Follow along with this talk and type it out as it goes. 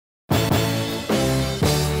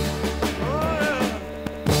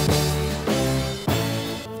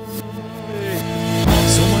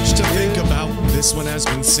This one has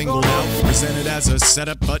been singled out, presented as a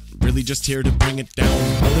setup, but really just here to bring it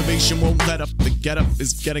down. Motivation won't let up, the getup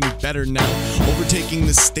is getting better now, overtaking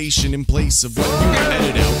the station in place of what you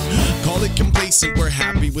edit out. Call it complacent, we're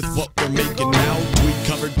happy with what we're making now.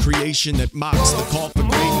 Tweet-covered creation that mocks the call for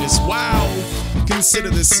greatness. Wow! Consider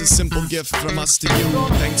this a simple gift from us to you,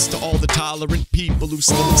 thanks to all the tolerant people who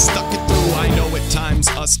still have stuck it through. I know at times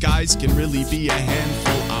us guys can really be a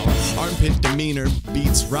handful. Our armpit demeanor,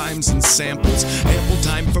 beats, rhymes, and samples. Ample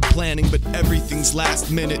time for planning, but everything's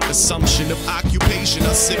last minute. Assumption of occupation,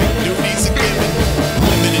 our civic duties are given.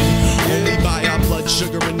 Limited only by our blood,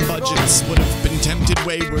 sugar, and budgets. Would have been tempted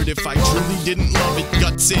wayward if I truly didn't love it.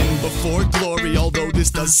 Guts in before glory, although this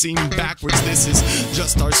does seem backwards. This is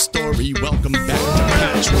just our story. Welcome back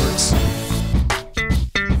to PatchWorks.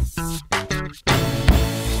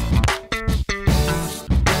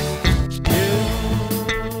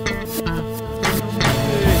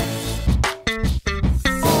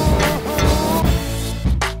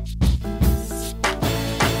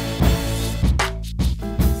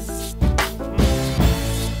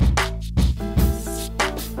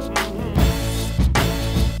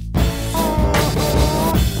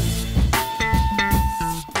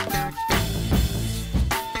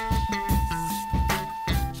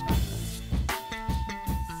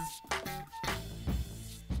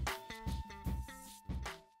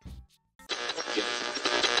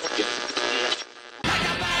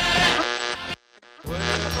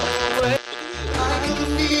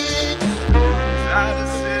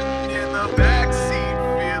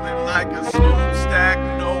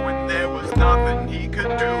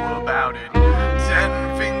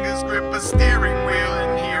 Steering wheel,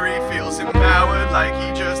 and here he feels empowered, like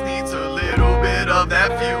he just needs a little bit of that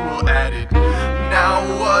fuel added. Now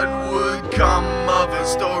what would come of a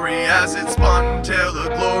story as it spun? Tale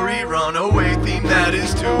of glory, runaway theme that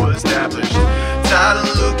is too established. Tired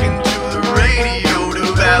of looking to the radio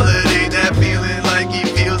to validate that feeling, like he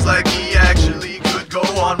feels like he actually could go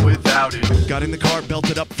on without it. Got in the car,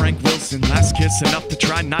 belted up Frank Wilson. Last kiss, enough to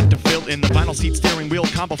try not to fill in the final seat steering wheel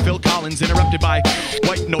combo. Phil Collins, interrupted by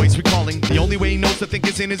white noise recalling. The only way he knows to think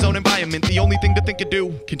is in his own environment. The only thing to think and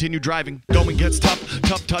do, continue driving. Going gets tough,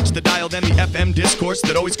 tough touch the dial. Then the FM discourse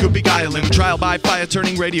that always could beguile him. Trial by fire,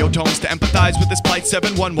 turning radio tones to empathize with this plight.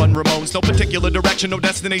 711 Ramones. No particular direction, no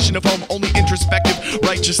destination of home. Only introspective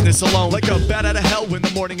righteousness alone. Like a bat out of hell when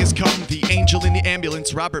the morning has come. The angel in the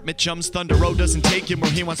ambulance, Robert Mitchum's Thunder Road doesn't take him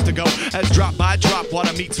where he wants to go. As drop by drop,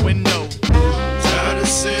 water meets window. Tired of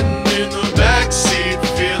sitting in the backseat,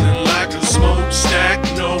 feeling like a smokestack,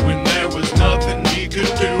 knowing there was nothing he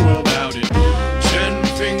could do about it. 10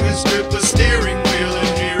 fingers grip a steering wheel,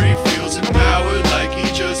 and here he feels empowered, like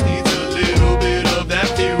he just needs a little bit of that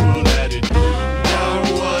fuel added. Now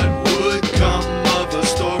what would come of a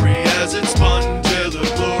story as it spun? Tale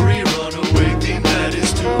of glory, runaway theme that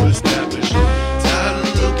is too established. Tired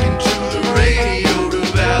of looking to the radio to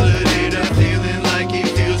validate a feeling, like he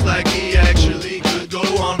feels like he actually could go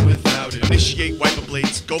on without it. Initiate wiper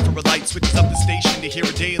blades, go for a light, switches up the station to hear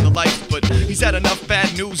a day in the life. But he's had enough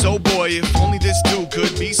bad news, oh boy, if only this too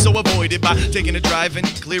could be so avoided by taking a drive and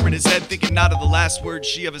clearing his head, thinking not of the last words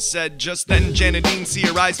she ever said. Just then Janadine see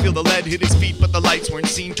her eyes, feel the lead hit his feet, but the lights weren't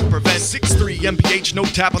seen to prevent. 6'3 MPH, no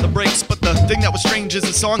tap on the brakes, but the thing that was strange is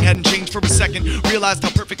the song hadn't changed for a second. Realized how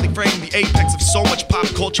perfectly framed the apex of so much pop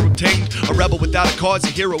culture obtained. A rebel without a cause, a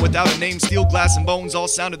hero without a name. Steel, glass, and bones all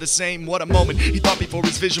sounded the same. What a moment he thought before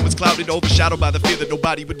his vision was clouded, overshadowed by the fear that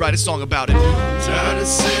nobody would write a song about it. Tired of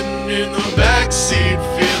sitting in the backseat,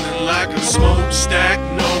 feeling like a smokestack,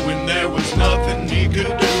 knowing there was nothing he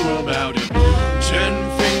could do about it.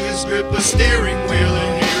 10 fingers grip a steering wheel,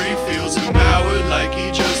 and here he feels empowered, like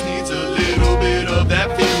he just needs a little bit of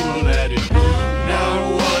that fuel added.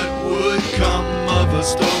 Now what would come of a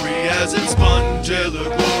story as it spun? Tale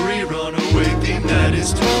of glory, runaway theme that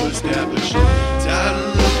is too established. Tired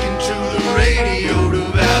of looking to the radio to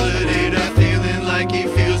validate a feeling, like he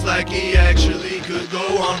feels like he actually could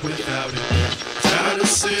go on without it. Tired of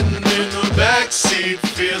sitting in the backseat,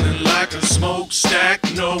 feeling like a smokestack,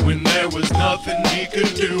 knowing there was nothing he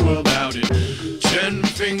could do about it. 10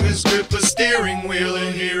 fingers grip a steering wheel,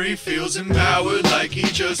 and here he feels empowered, like he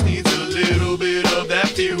just needs a little bit of that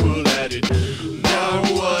fuel added. Now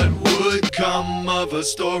what would come of a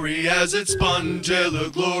story as it spun? Tale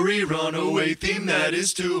of glory, runaway theme that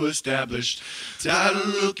is too established. Tired of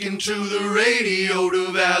looking to the radio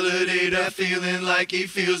to validate a feeling, like he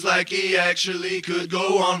feels like he actually could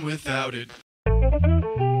go on without it.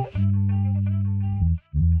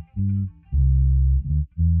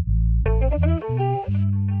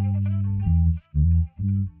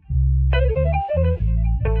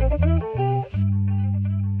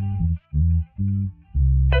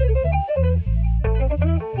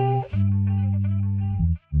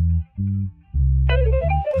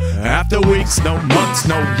 the weeks, no months,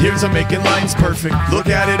 no years, I'm making lines perfect. Look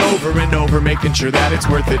at it over and over, making sure that it's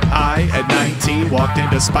worth it. I, at 19, walked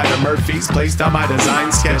into Spider Murphy's, placed on my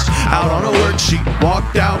design sketch out on a worksheet,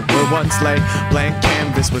 walked out where once lay blank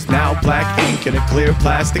canvas was now black ink and a clear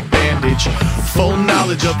plastic bandage. Full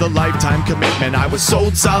knowledge of the lifetime commitment, I was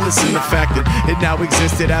sold solace in the fact that it now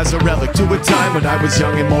existed as a relic to a time when I was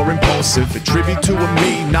young and more impulsive. A tribute to a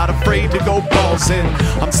me, not afraid to go balls in.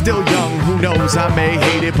 I'm still young, who knows, I may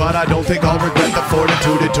hate it, but I don't think I'll regret the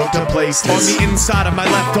fortitude it took to place this. On the inside of my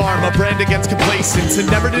left arm, a brand against complacence, and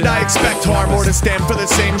never did I expect harm or to stand for the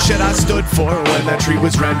same shit I stood for when that tree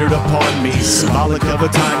was rendered upon me, symbolic of a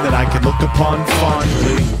time that I can look upon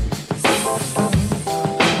fondly.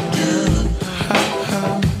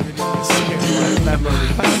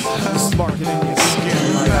 Just mark it in your skin,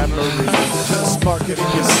 my memories. Just mark it in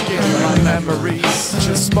your skin, my memories.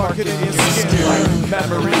 Just mark it in your skin, like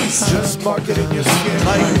memories. Just mark it in your skin,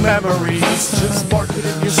 like memories. Just mark it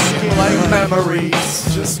in your skin, like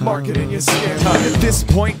memories. Just mark it in your skin. At this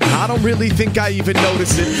point, I don't really think I even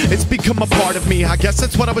notice it. It's become a part of me, I guess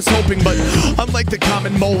that's what I was hoping. But unlike the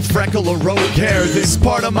common mole, freckle, or rogue hair, this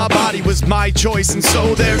part of my body was my choice. And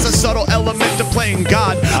so there's a subtle element to playing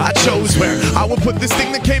God. I chose where I will put this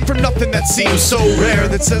thing that came from nothing that seems so rare,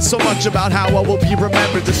 that says so much about how I will be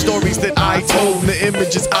remembered. The stories that I told, the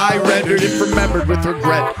images I rendered, if remembered with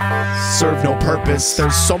regret, serve no purpose.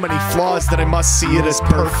 There's so many flaws that I must see it as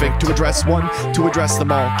perfect. To address one, to address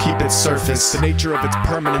them all, keep it surface. The nature of its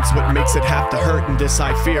permanence, what makes it have to hurt, and this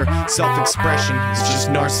I fear. Self-expression is just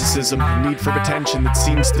narcissism, a need for attention that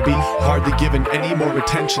seems to be hardly given any more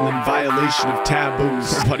attention than violation of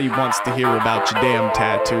taboos. Nobody wants to hear about your damn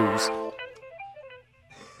tattoos.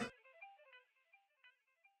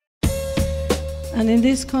 And in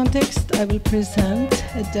this context, I will present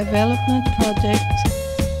a development project,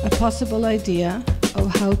 a possible idea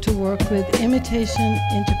of how to work with imitation,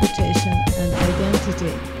 interpretation, and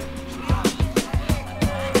identity.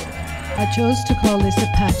 I chose to call this a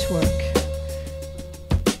patchwork.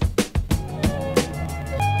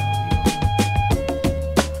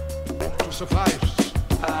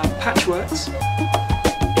 PatchWorks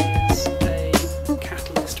is a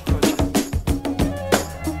catalyst project.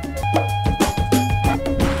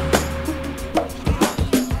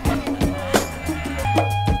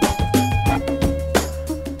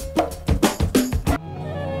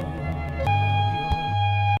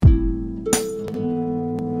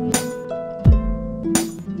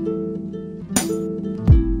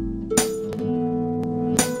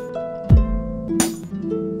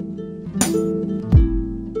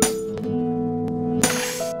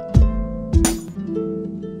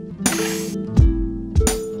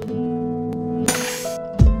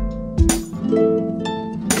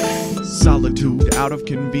 Solitude, out of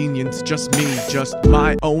convenience, just me, just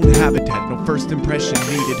my own habitat, no first impression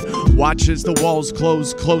needed. Watch as the walls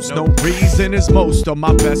close close, no reason is most of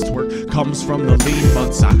my best work comes from the lean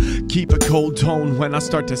months. I keep a cold tone when I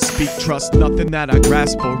start to speak, trust nothing that I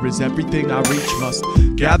grasp for is everything I reach must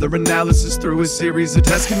gather analysis through a series of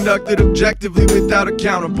tests conducted objectively without a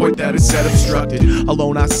counterpoint that is set obstructed.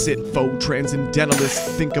 Alone I sit, faux transcendentalist,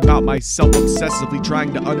 think about myself obsessively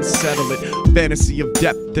trying to unsettle it. Fantasy of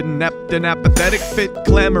depth, inept and apathetic fit,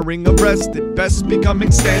 clamoring of rest at best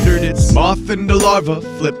becoming standard. It's moth into larva,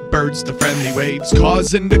 flip birds to friendly waves,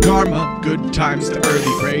 cause into karma, good times to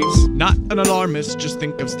early graves. Not an alarmist, just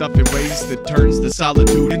think of stuff in ways that turns the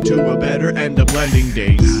solitude into a better end of blending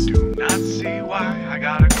days. I do not see why I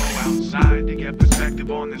gotta go outside to get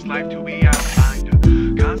perspective on this life to be outlined.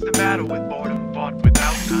 A constant battle with boredom, fought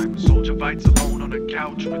without time. Soldier fights alone on a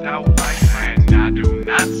couch without life. And I do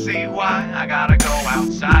not see why I gotta go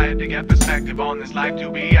outside to get perspective on this life to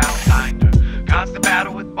be outlined. Constant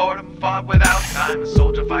battle with boredom, fought without time. A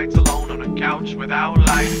soldier fights alone on a couch without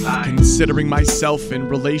lifeline. Considering myself in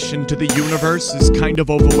relation to the universe is kind of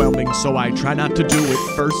overwhelming, so I try not to do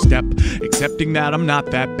it. First step, accepting that I'm not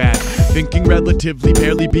that bad. Thinking relatively,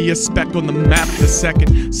 barely be a speck on the map. The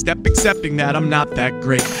second step, accepting that I'm not that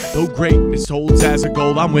great. Though greatness holds as a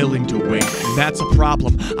goal, I'm willing to wait. And that's a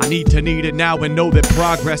problem. I need it now and know that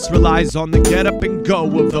progress relies on the get up and go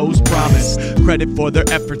of those promised. Credit for their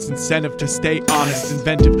efforts, incentive to stay honest,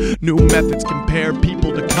 inventive, new methods compare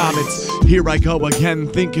people to comets. Here I go again,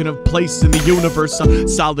 thinking of place in the universe, a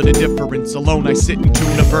solid indifference. Alone I sit in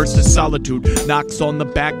tune, a verse of solitude knocks on the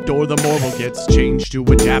back door. The moral gets changed to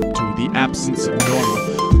adapt to the absence of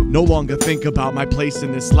normal. No longer think about my place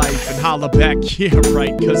in this life and holla back, yeah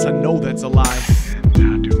right, cause I know that's a lie.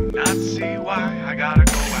 And I do not see why I gotta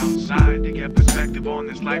go outside to get perspective on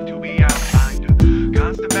this life to be outlined. A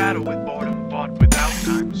constant battle with boredom, fought without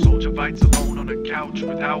time. A soldier fights alone on a couch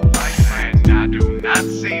without life. I do not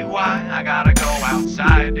see why I gotta go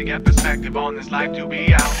outside to get perspective on this life to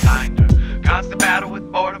be outlined. Constant battle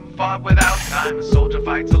with boredom, fought without time. A soldier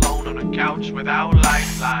fights alone on a couch without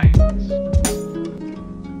lifelines.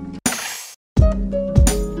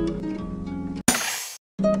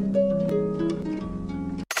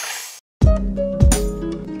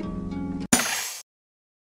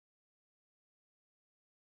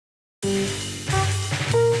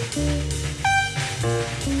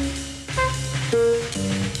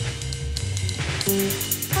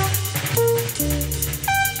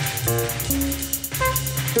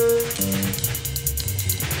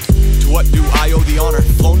 What do I owe the honor?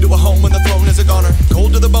 Flown to a home when the throne is a goner.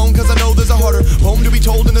 Cold to the bone cause I know there's a harder poem to be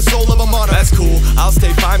told in the soul of a martyr. That's cool, I'll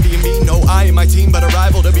stay fine being me. No I in my team but a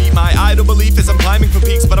rival to beat. My idle belief is I'm climbing for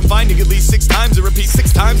peaks, but I'm finding at least 6 times it repeats.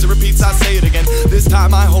 6 times it repeats, I say it again. This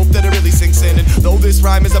time I hope that it really sinks in. And though this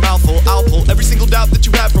rhyme is a mouthful, I'll pull every single doubt that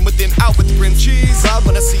you have from within out with the grin. Cheese, proud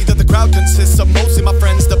when I see that the crowd consists of mostly my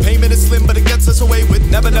friends. The payment is slim but it gets us away with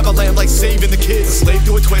never land like saving the kids. A slave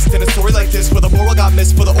to a twist in a story like this where the moral got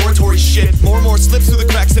missed for the oratory shit. More and more slips through the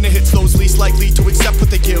cracks and it hits those least likely to accept what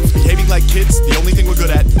they give. Behaving like kids, the only thing we're good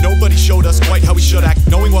at. Nobody showed us quite how we should act.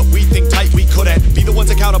 Knowing what we think tight we couldn't. Be the ones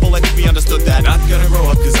accountable, I think we understood that. Not gonna grow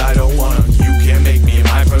up cause I don't wanna. You can't make me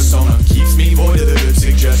my persona. Keeps me void of the good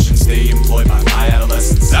suggestions. Stay employed by my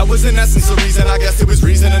adolescence. That was in essence the reason, I guess it was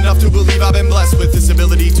reason enough to believe I've been blessed with this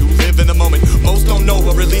ability to live in the moment. Most don't know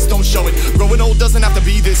or at least don't show it. Growing old doesn't have to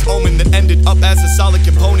be this omen that ended up as a solid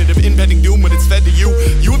component of impending doom when it's fed to you.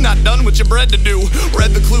 You have not done what you're bred to do.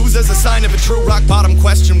 Read the clues as a sign of a true rock bottom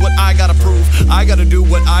question. What I gotta prove, I gotta do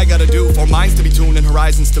what I gotta do for minds to be tuned and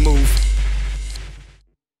horizons to move.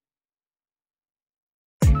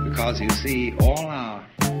 Because you see, all our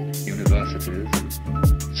universities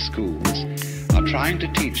and schools are trying to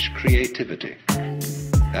teach creativity.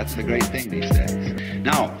 That's the great thing these days.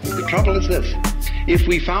 Now, the trouble is this. If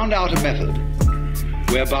we found out a method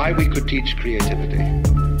whereby we could teach creativity,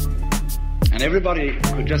 and everybody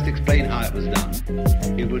could just explain how it was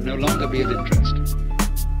done, it would no longer be of interest.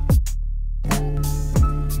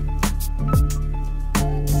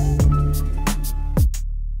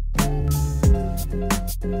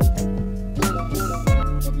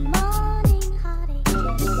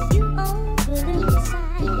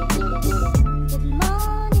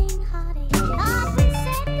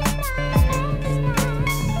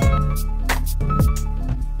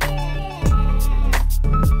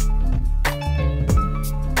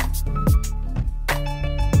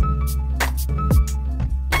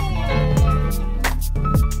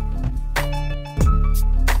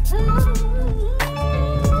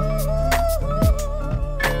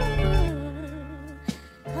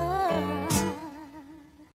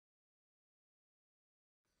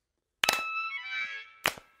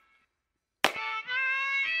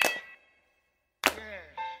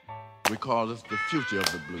 We call this the future of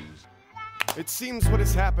the blues. It seems what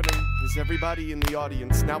is happening is everybody in the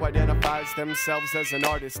audience now identifies themselves as an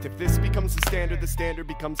artist. If this becomes the standard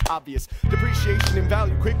becomes obvious. Depreciation in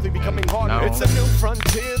value quickly becoming harder. No. It's a new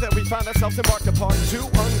frontier that we find ourselves embarked upon. Too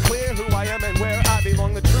unclear who I am and where I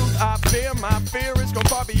belong. The truth I fear, my fear is gone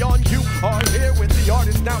far beyond. You are here with the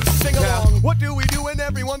artist, now sing along. What do we do when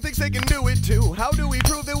everyone thinks they can do it too? How do we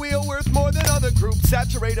prove that we are worth more than other groups?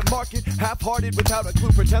 Saturate a market, half-hearted without a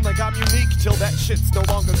clue. Pretend like I'm unique till that shit's no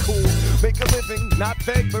longer cool. Make a living, not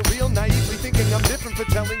fake but real, naively thinking I'm different for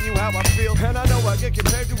telling you how I feel. And I know I get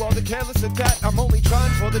compared to all the careless at that. I'm only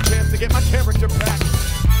trying for the chance to get my character back.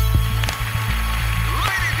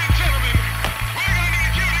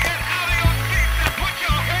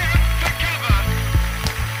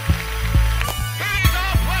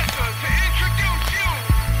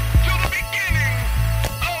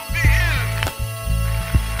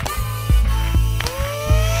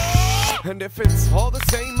 And if it's all the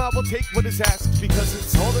same, I will take what is asked. Because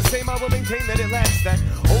it's all the same, I will maintain that it lasts. That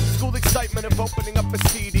old school excitement of opening up a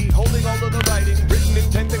CD, holding all of the writing, written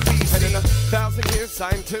intent and PC. And in 1,000 years,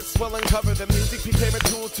 scientists will uncover the music became a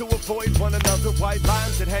tool to avoid one another. White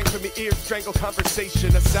lines that hang from your ears, strangle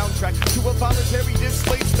conversation. A soundtrack to a voluntary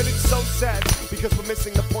displacement. It's so sad, because we're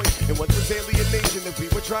missing the point in what was alienation that we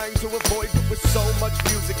were trying to avoid. But with so much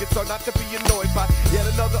music, it's hard not to be annoyed by yet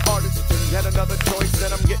another artist and yet another choice.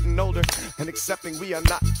 And I'm getting older and accepting we are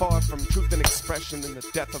not far from truth and expression in the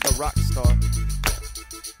death of a rock star.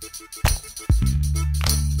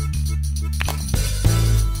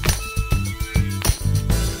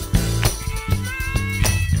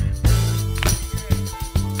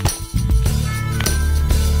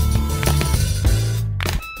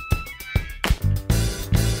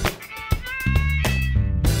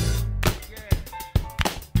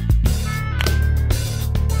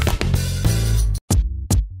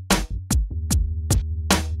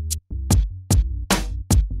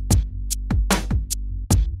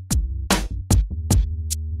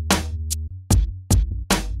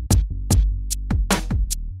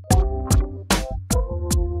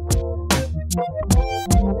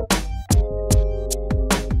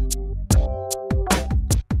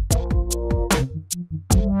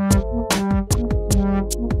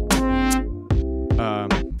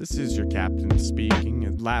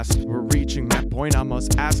 last we're reaching that point, I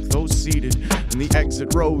must ask those seated in the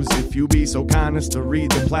exit rows if you be so kind as to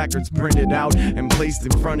read the placards printed out and placed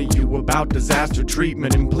in front of you about disaster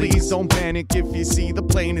treatment. And please don't panic if you see the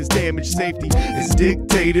plane is damaged. Safety is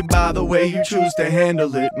dictated by the way you choose to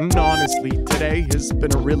handle it. And honestly, today has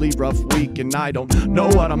been a really rough week, and I don't know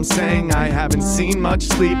what I'm saying. I haven't seen much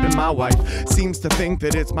sleep, and my wife seems to think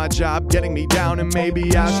that it's my job getting me down, and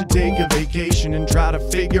maybe I should take a vacation and try to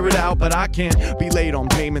figure it out. But I can't be late on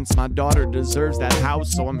payments. My daughter deserves that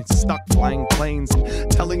house, so I'm stuck flying planes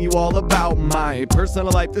and telling you all about my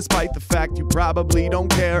personal life, despite the fact you probably don't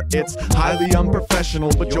care. It's highly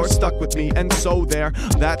unprofessional, but you're stuck with me, and so there,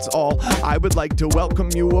 that's all. I would like to welcome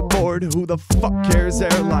you aboard. Who the fuck cares?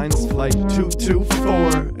 Airlines Flight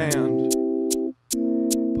 224, and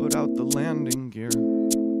put out the landing gear.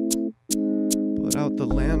 Put out the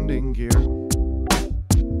landing gear.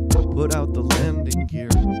 Put out the landing gear.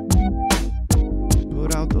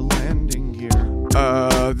 Put out the landing gear.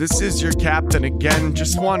 This is your captain again.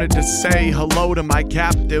 Just wanted to say hello to my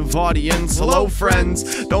captive audience. Hello,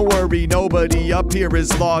 friends. Don't worry, nobody up here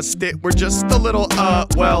is lost it. We're just a little,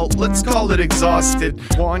 well, let's call it exhausted.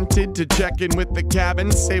 Wanted to check in with the cabin,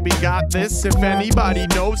 say we got this. If anybody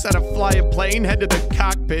knows how to fly a plane, head to the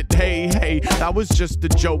cockpit. Hey, that was just a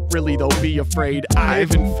joke, really, though, be afraid. I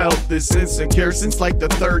haven't felt this insecure since like the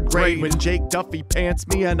 3rd grade, when Jake Duffy pants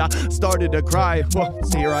me and I started to cry. Well,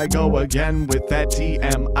 here I go again with that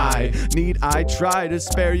TMI. Need I try to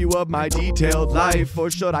spare you of my detailed life, or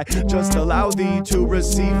should I just allow thee to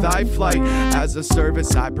receive thy flight as a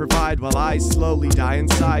service I provide while I slowly die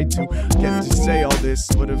inside? To get to say all this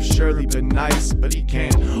would have surely been nice, but he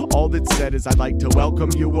can't. All that said is I'd like to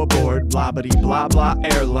welcome you aboard blah blah blah blah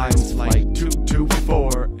Airlines Flight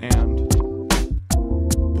 224, and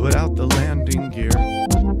put out the landing gear.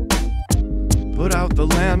 Put out the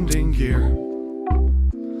landing gear.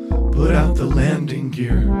 Put out the landing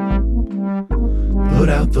gear. Put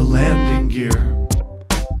out the landing gear.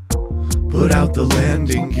 Put out the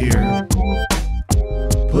landing gear.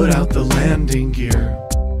 Put out the landing gear.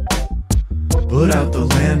 Put out the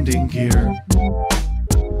landing gear.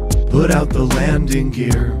 Put out the landing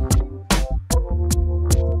gear.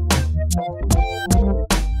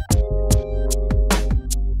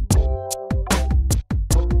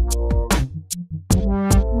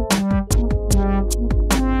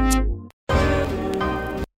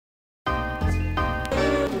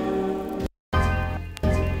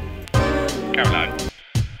 Caroline,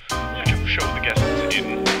 would you show the guests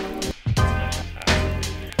in? Why,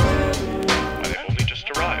 they've only just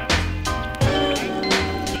arrived.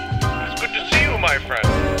 It's good to see you, my friend.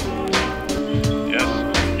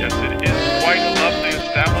 Yes, it is quite a lovely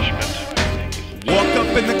establishment. Walk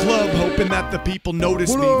up in the club, hoping that the people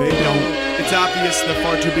notice me. They don't. It's obvious they're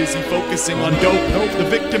far too busy focusing on dope. The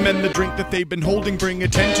victim and the drink that they've been holding bring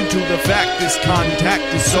attention to the fact this contact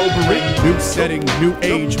is sobering. New setting, new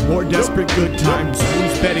age, more desperate good times.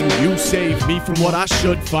 Who's betting you save me from what I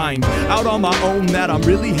should find out on my own, that I'm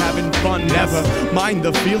really having fun? Never mind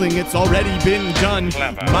the feeling, it's already been done.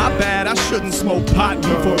 My bad, I shouldn't smoke pot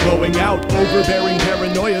before going out. Overbearing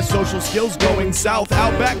paranoia, social skills going south.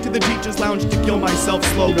 Out back to the teacher's lounge to kill myself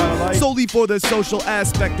slowly, solely for the social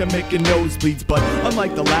aspect of making nosebleeds. But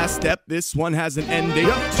unlike the last step, this one has an end date. 2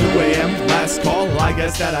 a.m. last call, I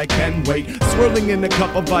guess that I can wait. Swirling in a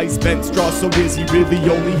cup of ice, bent straw so dizzy. Really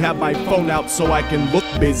only have my phone out so I can look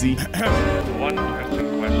busy. One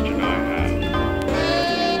pressing question I have.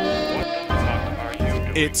 What the fuck are you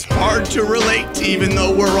doing? It's hard to relate, even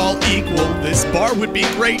though we're all equal. This bar would be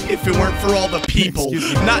great if it weren't for all the people.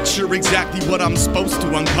 Not sure exactly what I'm supposed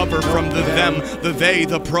to uncover from the them, the they,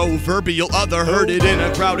 the proverbial other. Heard it in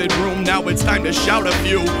a crowded room, now it's time to shout a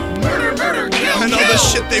few. Murder, murder, kill, and all the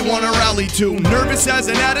shit they wanna rally to. Nervous as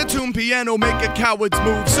an attitude, piano make a coward's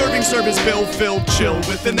move. Serving service bill filled, chill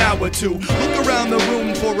with an hour two. Look around the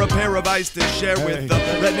room for a pair of eyes to share with. The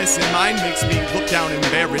redness in mine makes me look down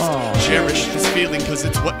embarrassed. Cherish this feeling cause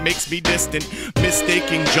it's what makes me distant.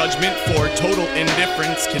 Mistaking judgment for total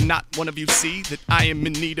indifference. Cannot one of you see that I am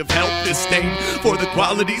in need of help? Disdain for the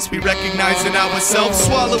qualities we recognize in ourselves.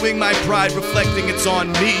 Swallowing my pride, reflecting it's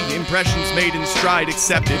on me. Impressions made in stride,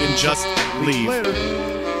 accepted and just leave.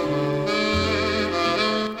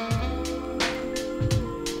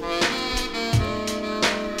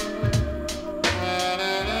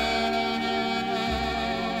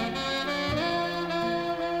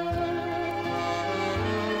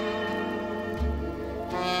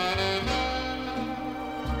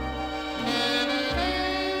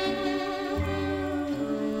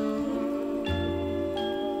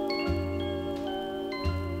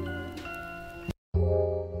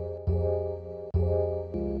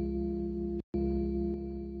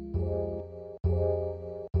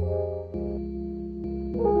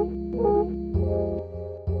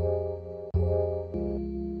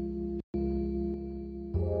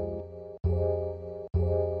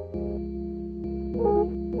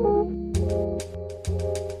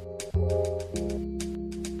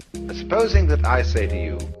 supposing that I say to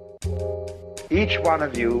you, each one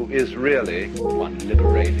of you is really one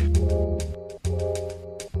liberated.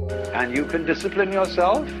 And you can discipline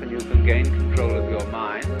yourself, and you can gain control of your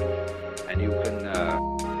mind, and you can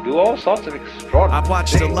do all sorts of extraordinary I've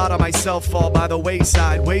watched things. a lot of myself fall by the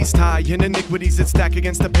wayside, waist high in iniquities that stack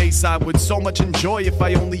against the base. I would so much enjoy if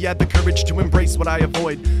I only had the courage to embrace what I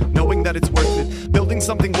avoid, knowing that it's worth it, building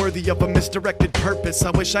something worthy of a misdirected purpose. I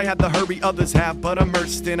wish I had the hurry others have, but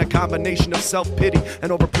immersed in a combination of self-pity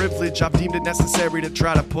and overprivilege, I've deemed it necessary to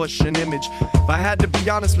try to push an image. If I had to be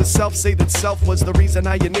honest with self, say that self was the reason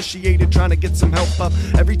I initiated trying to get some help up.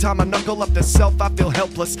 Every time I knuckle up to self, I feel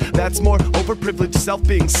helpless. That's more overprivileged self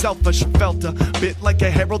being selfish. Felt a bit like a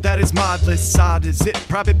herald that is modless. Odd as it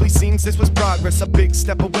probably seems, this was progress, a big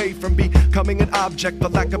step away from becoming an object, for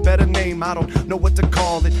lack of a better name. I don't know what to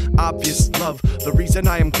call it. Obvious love, the reason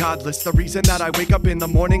I am godless, the reason that I wake up in the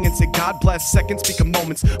morning and say God bless. Seconds become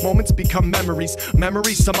moments, moments become memories,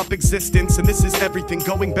 memories sum up existence, and this is everything.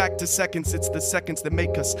 Going back to seconds, it's the seconds that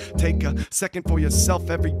make us take a second for yourself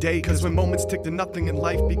every day. Cause when moments tick to nothing and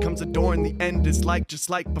life becomes a door, and the end is like just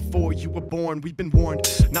like before you were born. We've been warned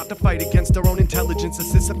not to fight against our own intelligence.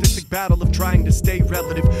 It's a Sisyphic battle of trying to stay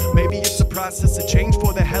relative. Maybe it's a process of change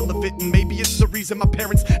for the hell of it, and maybe it's the reason my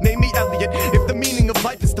parents named me Elliot. If the meaning of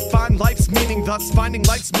life is to find life's meaning, thus finding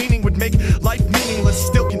life's meaning would make life meaningless.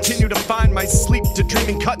 Still continue to find my sleep to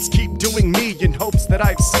dreaming cuts, keep doing me in hopes that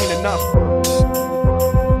I've seen enough.